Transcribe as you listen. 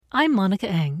I'm Monica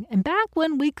Eng, and back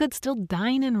when we could still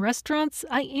dine in restaurants,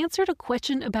 I answered a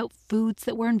question about foods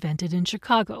that were invented in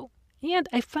Chicago. And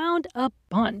I found a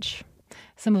bunch.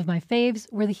 Some of my faves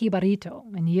were the jibarito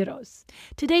and gyros.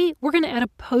 Today, we're going to add a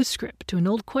postscript to an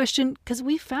old question because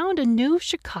we found a new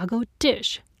Chicago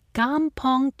dish,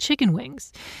 gampong chicken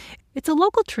wings. It's a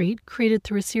local treat created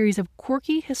through a series of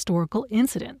quirky historical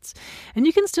incidents, and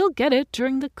you can still get it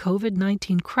during the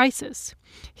COVID-19 crisis.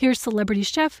 Here's celebrity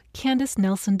chef Candace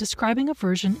Nelson describing a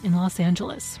version in Los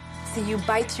Angeles. So you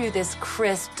bite through this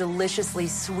crisp, deliciously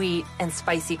sweet and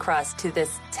spicy crust to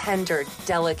this tender,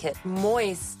 delicate,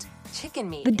 moist chicken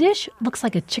meat. The dish looks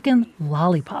like a chicken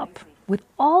lollipop, with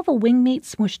all the wing meat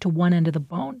smushed to one end of the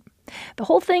bone. The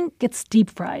whole thing gets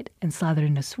deep-fried and slathered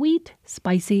in a sweet,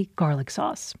 spicy garlic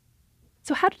sauce.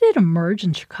 So how did it emerge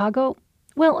in Chicago?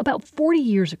 Well, about 40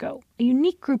 years ago, a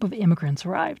unique group of immigrants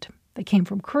arrived. They came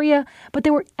from Korea, but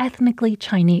they were ethnically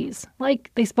Chinese,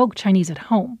 like they spoke Chinese at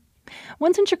home.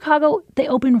 Once in Chicago, they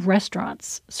opened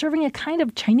restaurants, serving a kind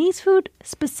of Chinese food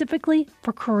specifically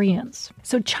for Koreans.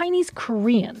 So Chinese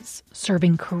Koreans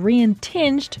serving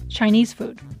Korean-tinged Chinese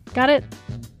food. Got it?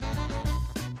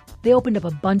 They opened up a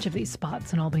bunch of these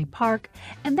spots in Albany Park,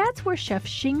 and that's where chef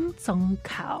Shing Tsung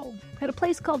Kao had a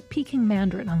place called Peking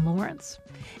Mandarin on Lawrence.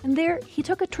 And there, he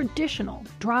took a traditional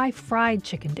dry-fried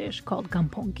chicken dish called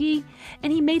gampong,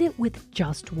 and he made it with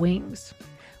just wings.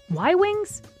 Why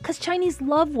wings? Because Chinese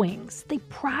love wings. They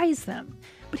prize them.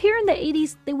 But here in the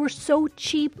 80s, they were so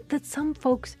cheap that some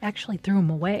folks actually threw them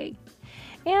away.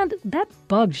 And that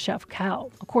bugged Chef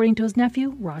Kao, according to his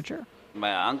nephew, Roger.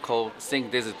 My uncle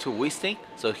think this is too wasting,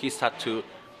 so he started to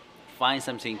find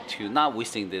something to not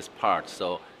wasting this part.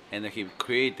 And he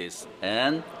create this,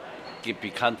 and it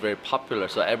become very popular.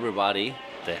 So everybody,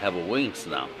 they have wings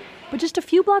now. But just a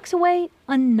few blocks away,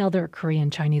 another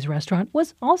Korean Chinese restaurant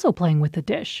was also playing with the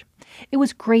dish. It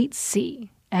was Great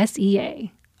Sea,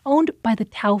 S-E-A, owned by the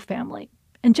Tao family.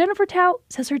 And Jennifer Tao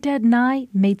says her dad Nai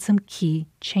made some key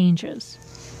changes.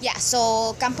 Yeah,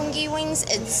 so gampong wings,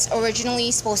 it's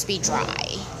originally supposed to be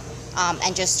dry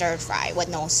and just stir-fry with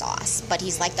no sauce. But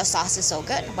he's like, the sauce is so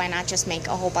good, why not just make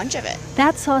a whole bunch of it?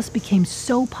 That sauce became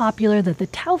so popular that the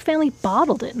Tao family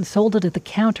bottled it and sold it at the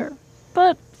counter.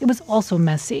 But it was also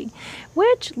messy,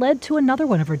 which led to another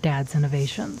one of her dad's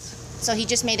innovations. So he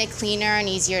just made it cleaner and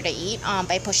easier to eat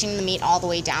by pushing the meat all the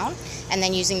way down and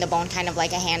then using the bone kind of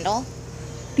like a handle.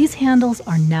 These handles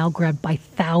are now grabbed by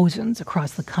thousands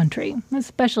across the country,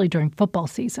 especially during football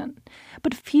season.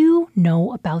 But few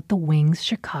know about the wings'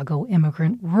 Chicago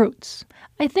immigrant roots.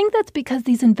 I think that's because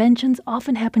these inventions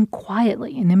often happen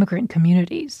quietly in immigrant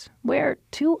communities, where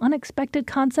two unexpected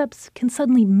concepts can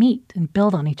suddenly meet and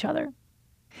build on each other.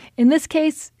 In this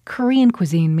case, Korean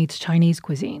cuisine meets Chinese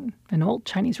cuisine. An old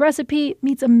Chinese recipe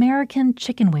meets American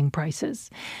chicken wing prices.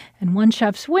 And one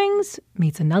chef's wings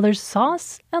meets another's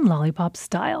sauce and lollipop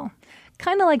style.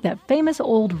 Kind of like that famous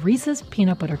old Reese's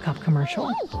peanut butter cup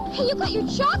commercial. Hey, you got your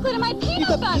chocolate and my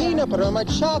peanut butter. Peanut butter on my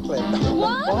chocolate.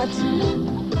 What?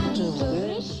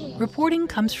 Delicious. Reporting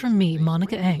comes from me,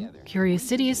 Monica Eng. Curious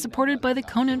City is supported by the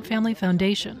Conan Family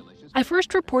Foundation. I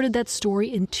first reported that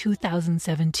story in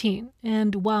 2017,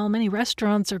 and while many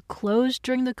restaurants are closed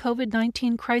during the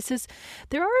COVID-19 crisis,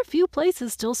 there are a few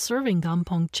places still serving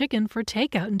gampong chicken for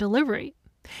takeout and delivery.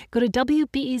 Go to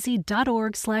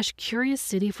wbez.org/Curious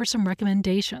City for some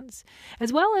recommendations,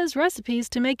 as well as recipes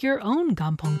to make your own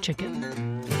gampong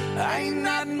chicken. I ain't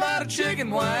nothing but a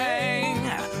chicken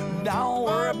wing. Don't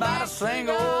worry about a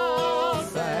single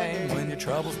thing. When your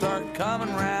troubles start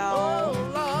coming round,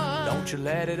 don't you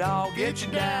let it all get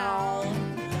you down.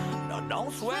 No,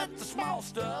 don't sweat the small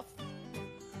stuff.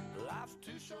 Life's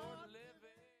too short to live in.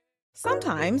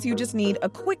 Sometimes you just need a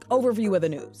quick overview of the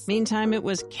news. Meantime, it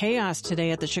was chaos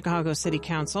today at the Chicago City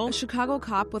Council. A Chicago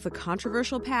cop with a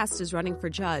controversial past is running for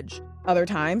judge. Other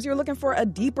times, you're looking for a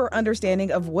deeper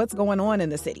understanding of what's going on in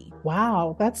the city.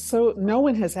 Wow, no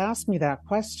one has asked me that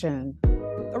question.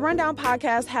 The Rundown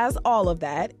podcast has all of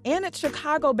that, and it's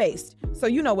Chicago-based, so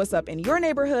you know what's up in your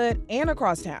neighborhood and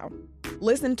across town.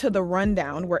 Listen to The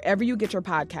Rundown wherever you get your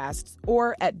podcasts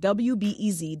or at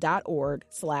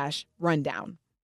wbez.org/rundown.